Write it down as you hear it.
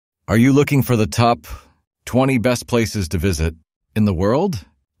Are you looking for the top 20 best places to visit in the world?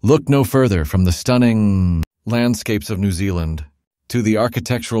 Look no further from the stunning landscapes of New Zealand to the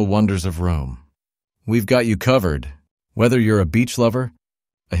architectural wonders of Rome. We've got you covered, whether you're a beach lover,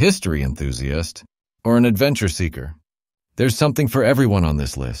 a history enthusiast, or an adventure seeker. There's something for everyone on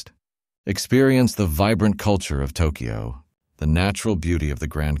this list. Experience the vibrant culture of Tokyo, the natural beauty of the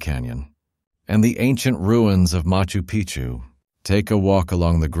Grand Canyon, and the ancient ruins of Machu Picchu. Take a walk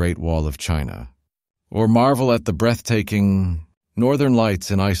along the Great Wall of China, or marvel at the breathtaking Northern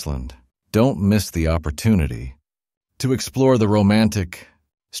Lights in Iceland. Don't miss the opportunity to explore the romantic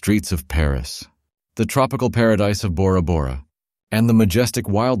streets of Paris, the tropical paradise of Bora Bora, and the majestic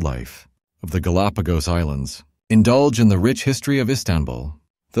wildlife of the Galapagos Islands. Indulge in the rich history of Istanbul,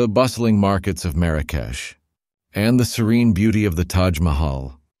 the bustling markets of Marrakesh, and the serene beauty of the Taj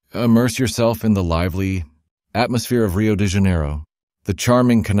Mahal. Immerse yourself in the lively atmosphere of Rio de Janeiro, the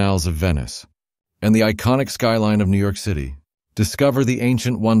charming canals of Venice, and the iconic skyline of New York City. Discover the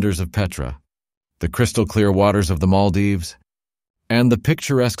ancient wonders of Petra, the crystal-clear waters of the Maldives, and the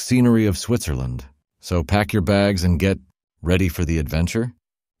picturesque scenery of Switzerland. So pack your bags and get ready for the adventure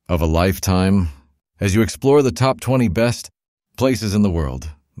of a lifetime as you explore the top 20 best places in the world.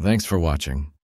 Thanks for watching.